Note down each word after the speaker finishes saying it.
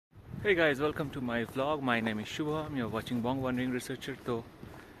Hey guys, welcome to my vlog. My name is Shubham. You're watching Bong Wandering Researcher. तो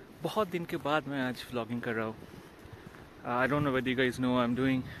बहुत दिन के बाद मैं आज vlogging कर रहा हूँ. I don't know whether you guys know I'm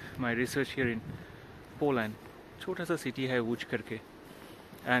doing my research here in Poland. छोटा सा city है Łódź करके,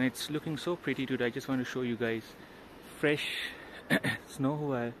 and it's looking so pretty today. I just want to show you guys. Fresh snow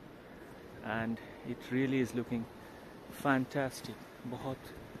हुआ है, and it really is looking fantastic.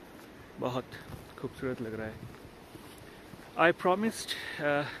 बहुत बहुत खूबसूरत लग रहा है. I promised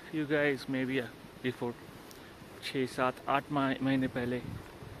you guys maybe before 6-7-8 महीने पहले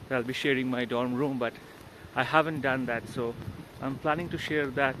that I'll be sharing my dorm room, but I haven't done that, so I'm planning to share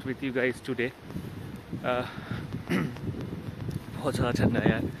that with you guys today. बहुत ज़्यादा ठंडा है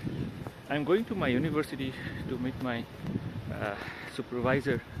यार. I'm going to my university to meet my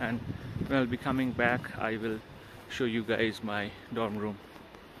supervisor, and when I'll be coming back I will show you guys my dorm room.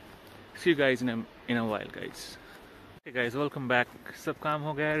 See you guys in a while guys. Hey guys, welcome back. सब काम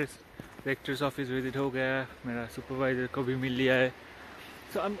हो गया है, rector's office visit हो गया है, मेरा supervisor को भी मिल लिया है.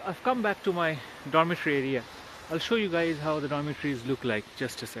 So I've come back to my dormitory area. I'll show you guys how the dormitories look like.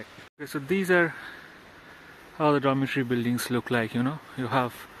 Just a sec. Okay, so these are how the dormitory buildings look like. You know, you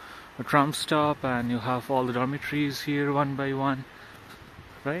have a tram stop and you have all the dormitories here one by one,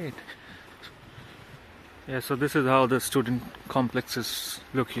 right? Yeah, so this is how the student complexes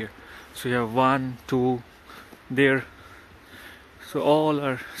look here. So you have 1, 2 there. So all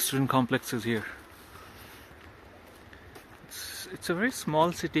our student complexes here. It's a very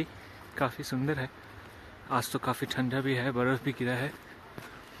small city. काफ़ी सुंदर है. आज तो काफ़ी ठंडा भी है, बर्फ़ भी गिरा है.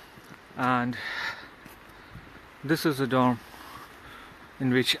 And this is the dorm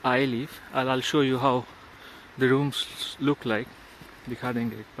in which I live. I'll show you how the rooms look like. दिखा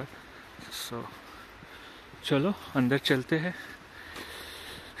देंगे एक बार. So चलो अंदर चलते हैं.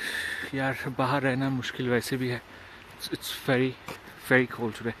 यार बाहर रहना मुश्किल वैसे भी है. It's very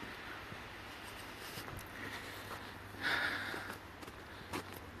cold today.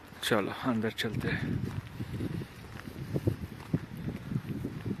 चलो अंदर चलते हैं.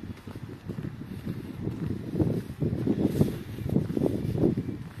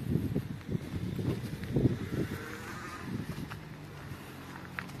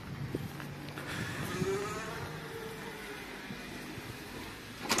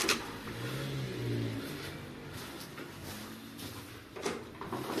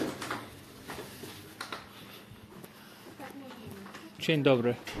 Dzień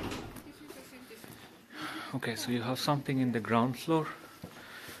dobry. Okay, so you have something in the ground floor.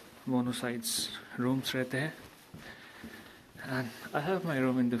 Mono sides rooms रहते हैं. And I have my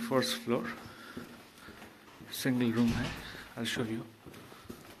room in the first floor. Single room है. I'll show you.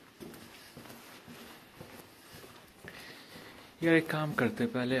 यार एक काम करते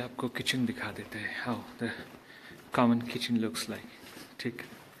हैं, पहले आपको किचन दिखा देते हैं. How the common kitchen looks like. ठीक.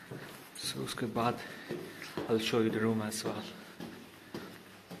 So उसके बाद I'll show you the room as well.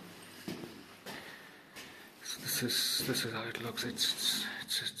 This is how it looks.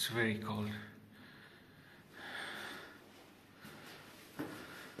 It's very cold.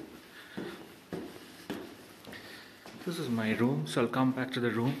 This is my room, so I'll come back to the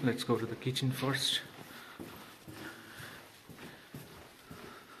room. Let's go to the kitchen first.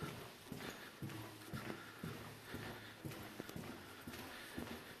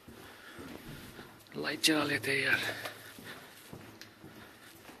 Light जला लेते हैं यार.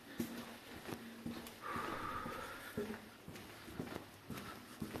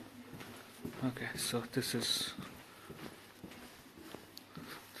 Okay, so this is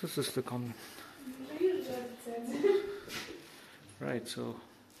the common. Right, so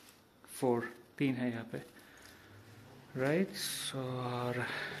 3 है यहाँ पे. Right, so और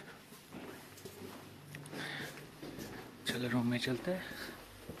चलो room में चलते हैं.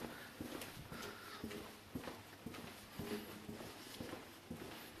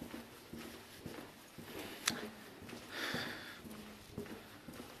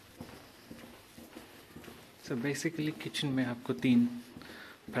 So basically kitchen में आपको 3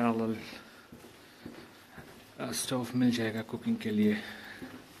 parallel stove मिल जाएगा cooking के लिए,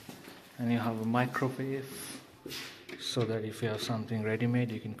 and you have a microwave so that if you have something ready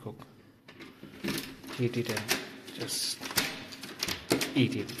made you can cook, heat it and just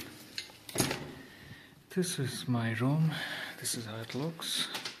eat it. This is my room. This is how it looks.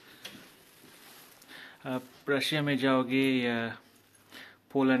 आप Russia में जाओगे या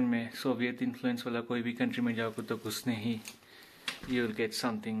Poland में Soviet influence वाला कोई भी country में जाओगे तो घुसने ही you will get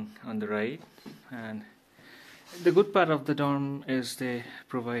something on the right. And the good part of the dorm is they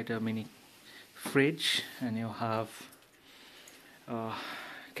provide a mini fridge, and you have a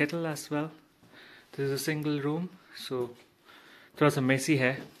kettle as well. This is a single room, so थोड़ा सा Messi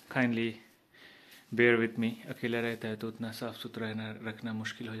है, kindly bear with me. अकेला रहता है तो उतना साफ सुथरा रखना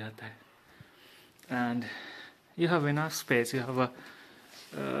मुश्किल हो जाता है। And you have enough space, you have a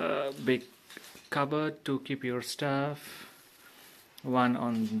big cupboard to keep your stuff, one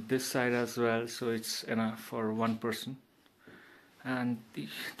on this side as well, so it's enough for one person. And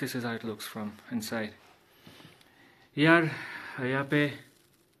this is how it looks from inside. Yaar, यहाँ पे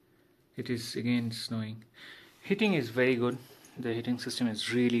it is again snowing. Heating is very good, the heating system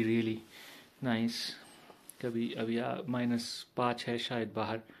is really nice. कभी अभी -5 है शायद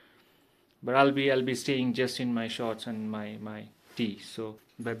बाहर, but I'll be staying just in my shorts and my tee. So,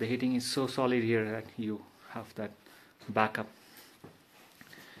 but the heating is so solid here that you have that backup.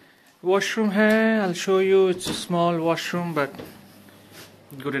 Washroom hai, I'll show you. It's a small washroom, but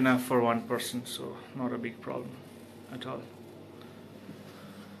good enough for one person, so not a big problem at all.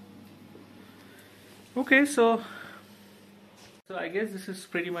 Okay, so I guess this is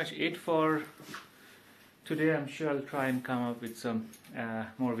pretty much it for today. I'm sure I'll try and come up with some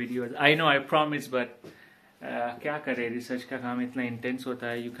more videos. I know I promise, but क्या करे, research का काम इतना intense होता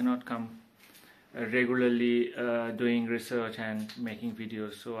है, you cannot come regularly doing research and making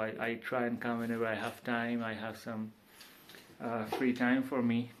videos. So I try and come whenever I have time. I have some free time for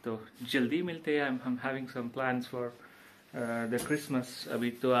me. तो जल्दी मिलते हैं. I'm having some plans for the Christmas.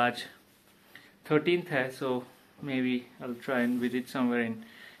 अभी तो आज 13th है, so maybe I'll try and visit somewhere in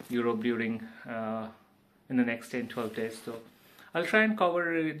Europe during in the next 10-12 days. So I'll try and cover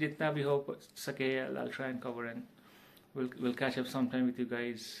jitna bhi ho sake. I'll try and cover, and we'll catch up sometime with you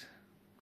guys